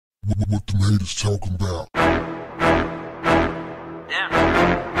What the haters talking about?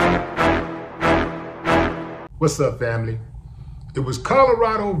 What's up, family? It was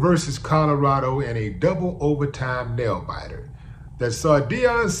Colorado versus Colorado in a double overtime nail-biter that saw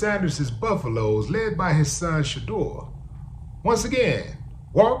Deion Sanders' Buffaloes, led by his son Shador, once again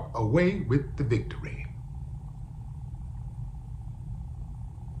walk away with the victory.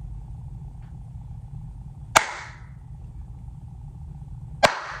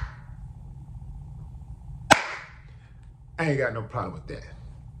 I ain't got no problem with that,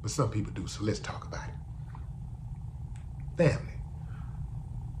 but some people do, so let's talk about it. Family,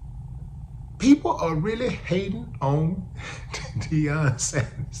 people are really hating on Deion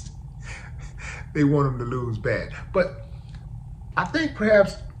Sanders. They want him to lose bad, but I think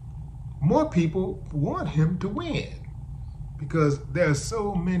perhaps more people want him to win because there are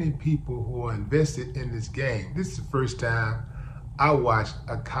so many people who are invested in this game. This is the first time I watched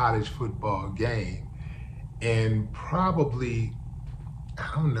a college football game in probably, I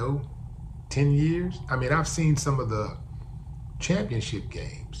don't know, 10 years. I mean, I've seen some of the championship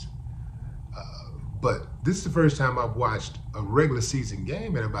games, but this is the first time I've watched a regular season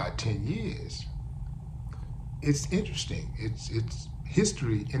game in about 10 years. It's interesting. It's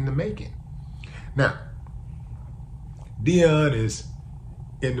history in the making. Now, Deion is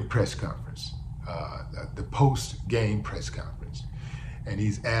in the press conference, the post-game press conference, and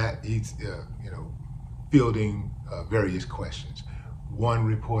he's fielding various questions. One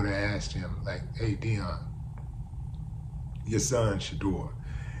reporter asked him, like, "Hey, Deion, your son Shador,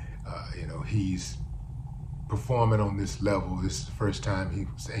 he's performing on this level. This is the first time he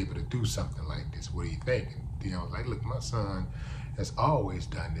was able to do something like this. What do you think?" And Deion was like, "Look, my son has always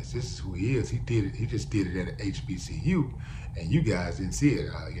done this. This is who he is. He did it. He just did it at HBCU, and you guys didn't see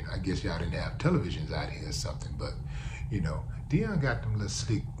it. I guess y'all didn't have televisions out here or something. But Deion got them little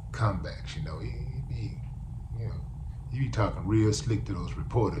slick comebacks. He be talking real slick to those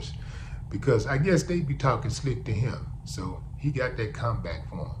reporters, because I guess they be talking slick to him. So he got that comeback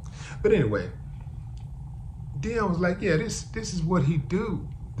for him. But anyway, Deion was like, yeah, this is what he do.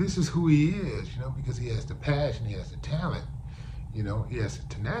 This is who he is, because he has the passion, he has the talent, he has the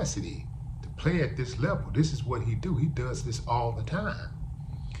tenacity to play at this level. This is what he do. He does this all the time.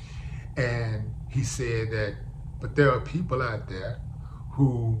 And he said that, but there are people out there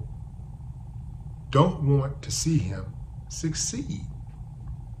who don't want to see him succeed.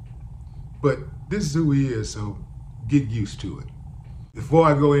 But this is who he is, so get used to it. Before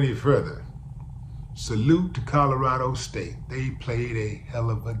I go any further, salute to Colorado State. They played a hell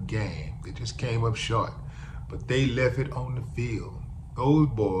of a game. They just came up short, but they left it on the field. Those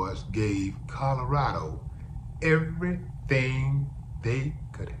boys gave Colorado everything they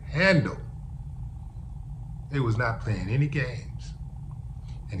could handle. They was not playing any games.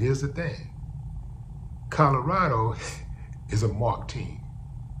 And here's the thing. Colorado is a marked team.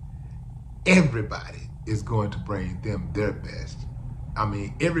 Everybody is going to bring them their best. I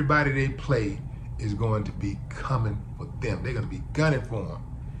mean, everybody they play is going to be coming for them. They're going to be gunning for them.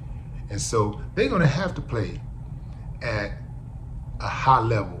 And so they're going to have to play at a high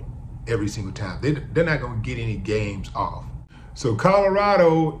level every single time. They're not going to get any games off. So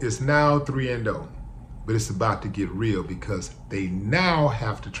Colorado is now 3-0, but it's about to get real because they now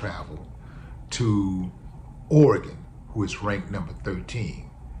have to travel to Oregon, who is ranked number 13.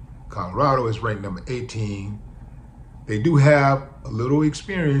 Colorado is ranked number 18. They do have a little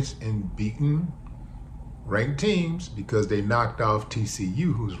experience in beating ranked teams because they knocked off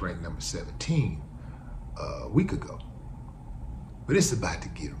TCU, who's ranked number 17, a week ago. But it's about to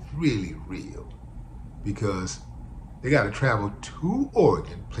get really real because they got to travel to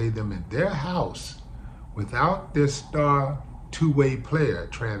Oregon, play them in their house without their star two-way player,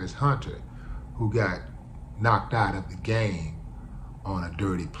 Travis Hunter, who got knocked out of the game on a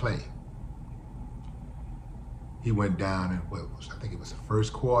dirty play. He went down in I think it was the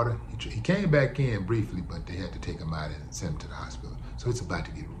first quarter. He came back in briefly, but they had to take him out and send him to the hospital. So it's about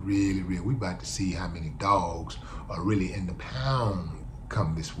to get really real. We're about to see how many dogs are really in the pound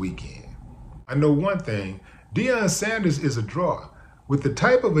come this weekend. I know one thing, Deion Sanders is a draw. With the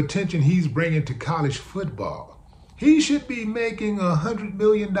type of attention he's bringing to college football, he should be making $100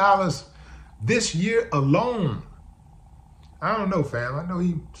 million this year alone. I don't know, fam. I know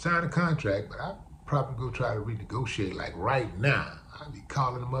he signed a contract, but I'd probably go try to renegotiate like right now. I'd be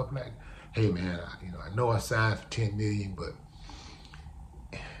calling him up like, hey man, I know I signed for $10 million, but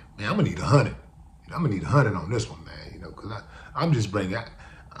man, I'm gonna need 100. I'm gonna need 100 on this one, man. Because I'm just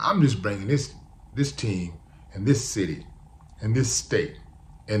bringing this team and this city and this state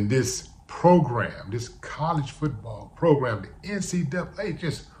and this program, this college football program, the NCAA,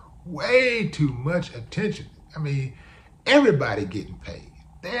 just way too much attention. I mean, everybody getting paid.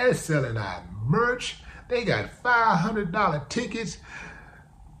 They're selling out merch. They got $500 tickets,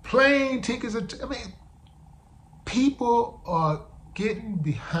 plane tickets. I mean, people are getting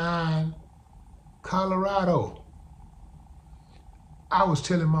behind Colorado. I was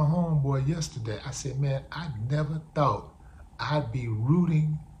telling my homeboy yesterday, I said, man, I never thought I'd be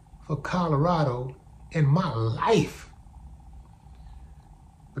rooting for Colorado in my life.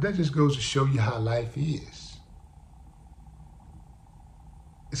 But that just goes to show you how life is.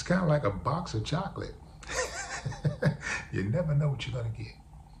 It's kind of like a box of chocolate. You never know what you're going to get.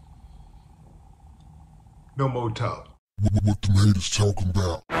 No more talk. What the haters talking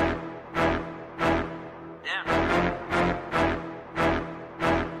about?